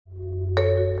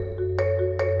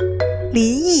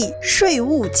林懿税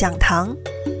务讲堂。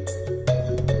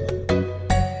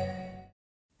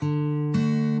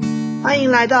欢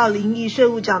迎来到林懿税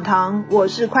务讲堂，我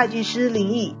是会计师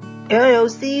林懿。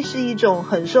LLC 是一种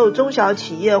很受中小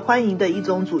企业欢迎的一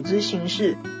种组织形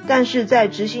式，但是在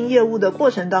执行业务的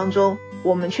过程当中，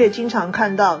我们却经常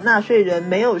看到纳税人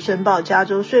没有申报加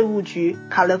州税务局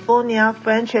California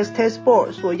Franchise Tax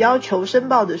Board 所要求申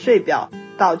报的税表，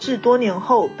导致多年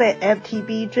后被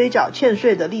FTB 追缴欠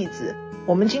税的例子。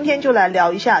我们今天就来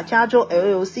聊一下加州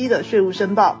LLC 的税务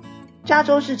申报。加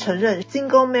州是承认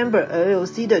Single Member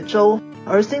LLC 的州，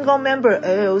而 Single Member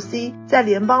LLC 在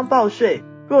联邦报税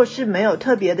若是没有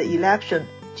特别的 election，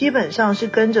 基本上是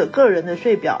跟着个人的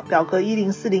税表表格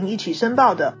1040一起申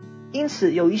报的。因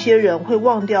此有一些人会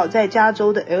忘掉在加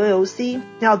州的 LLC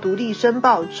要独立申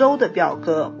报州的表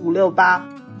格568。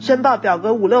申报表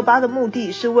格568的目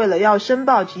的是为了要申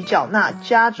报及缴纳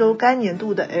加州该年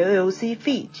度的 LLC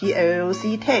fee 及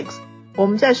LLC tax。 我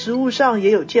们在实务上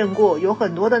也有见过，有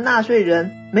很多的纳税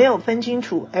人没有分清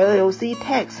楚 LLC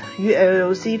tax 与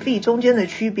LLC fee 中间的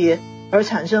区别，而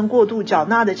产生过度缴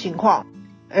纳的情况。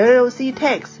 LLC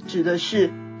tax 指的是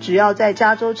只要在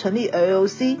加州成立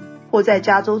LLC 或在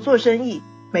加州做生意，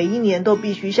每一年都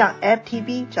必须向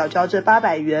FTB 缴交这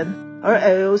800元，而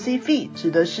LLC fee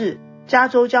指的是加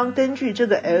州将根据这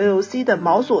个 LLC 的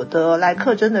毛所得来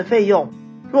课征的费用。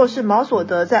若是毛所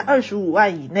得在25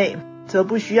万以内，则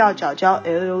不需要缴交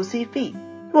LLC fee。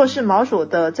若是毛所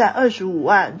得在25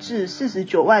万至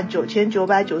49万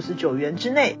9999元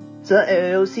之内，则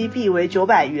LLC fee 为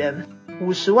900元。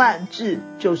50万至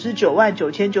99万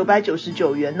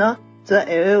9999元呢，则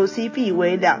LLC fee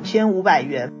为2500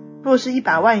元。若是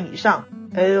100万以上，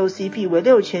 LLC fee 为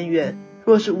6000元。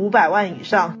若是500万以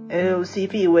上， LLC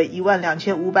fee 为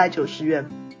12590元。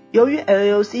由于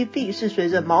LLC fee 是随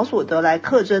着毛所得来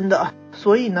课征的，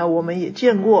所以呢，我们也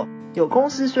见过有公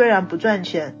司虽然不赚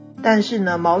钱，但是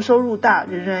呢，毛收入大，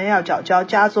仍然要缴交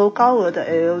加州高额的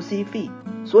LLC fee。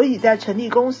所以在成立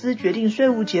公司决定税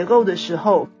务结构的时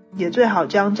候，也最好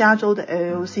将加州的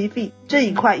LLC fee 这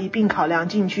一块一并考量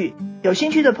进去。有兴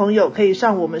趣的朋友可以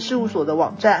上我们事务所的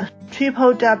网站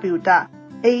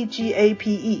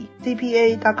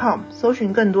www.agapecpa.com 搜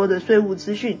寻更多的税务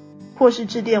资讯，或是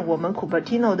致电我们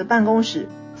Cupertino 的办公室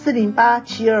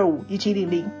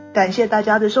408-725-1700。感谢大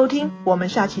家的收听，我们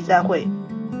下期再会。